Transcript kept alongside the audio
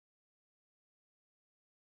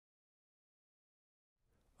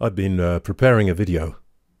I've been preparing a video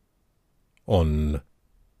on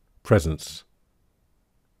presence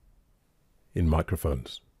in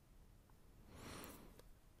microphones.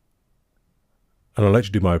 And I like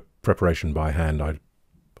to do my preparation by hand. I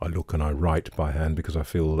look and I write by hand because I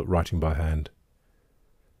feel that writing by hand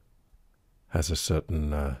has a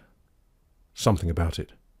certain something about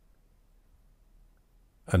it.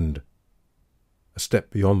 And a step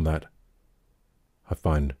beyond that, I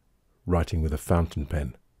find writing with a fountain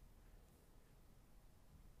pen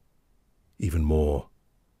even more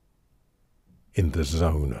in the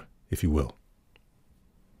zone, if you will.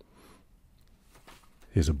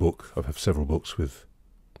 Here's a book. I have several books with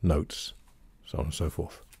notes, so on and so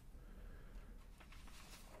forth.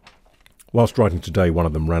 Whilst writing today, one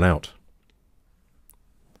of them ran out.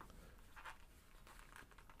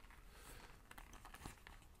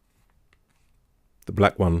 The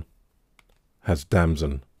black one has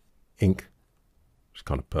Damson ink, which is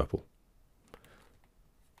kind of purple.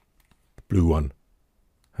 The blue one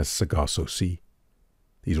has Sargasso Sea.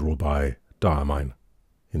 These are all by Diamine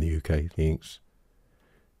in the UK, the inks.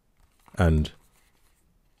 And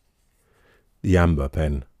the amber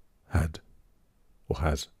pen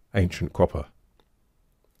has ancient copper.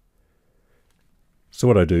 So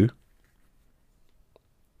what I do,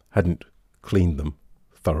 hadn't cleaned them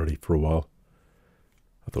thoroughly for a while.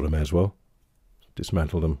 I thought I may as well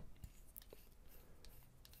dismantle them.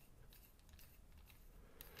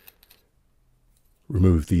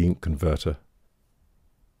 Remove the ink converter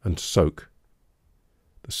and soak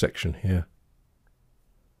the section here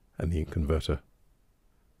and the ink converter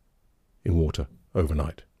in water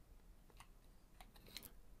overnight.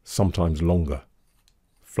 Sometimes longer.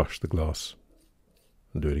 Flush the glass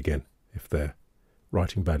and do it again if they're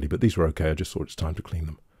writing badly, but these were okay. I just thought it's time to clean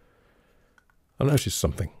them. I noticed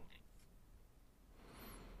something.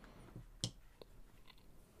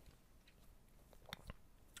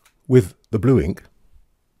 With the blue ink,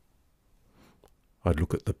 I'd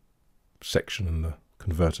look at the section and the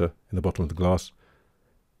converter in the bottom of the glass,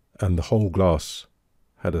 and the whole glass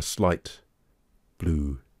had a slight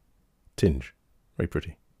blue tinge. Very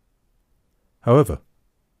pretty. However,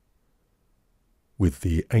 with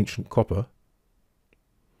the ancient copper,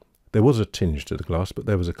 there was a tinge to the glass, but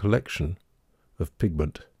there was a collection of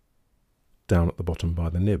pigment down at the bottom by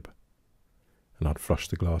the nib. And I'd flush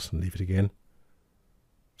the glass and leave it again.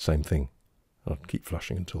 Same thing. I'd keep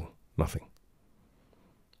flushing until nothing.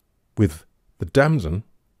 With the Damson,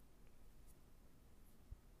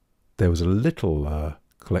 there was a little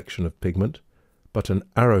collection of pigment, but an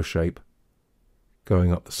arrow shape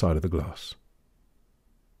going up the side of the glass.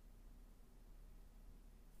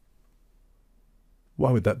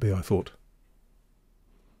 Why would that be, I thought?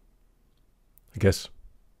 I guess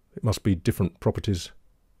it must be different properties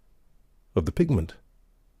of the pigment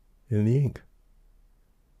in the ink.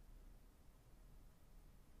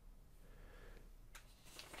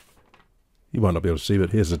 You might not be able to see,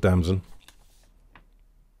 but here's a Damson.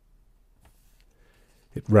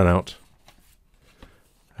 It ran out,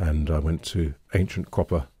 and I went to ancient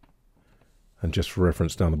copper, and just for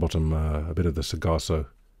reference down the bottom, a bit of the Sargasso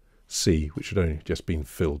Sea, which had only just been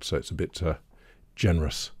filled, so it's a bit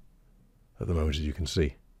generous at the moment, as you can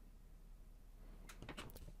see.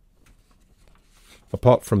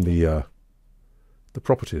 Apart from the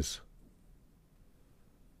properties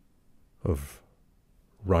of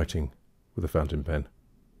writing with a fountain pen,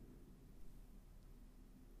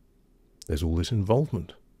 there's all this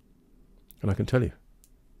involvement, and I can tell you,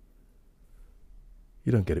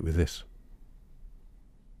 you don't get it with this.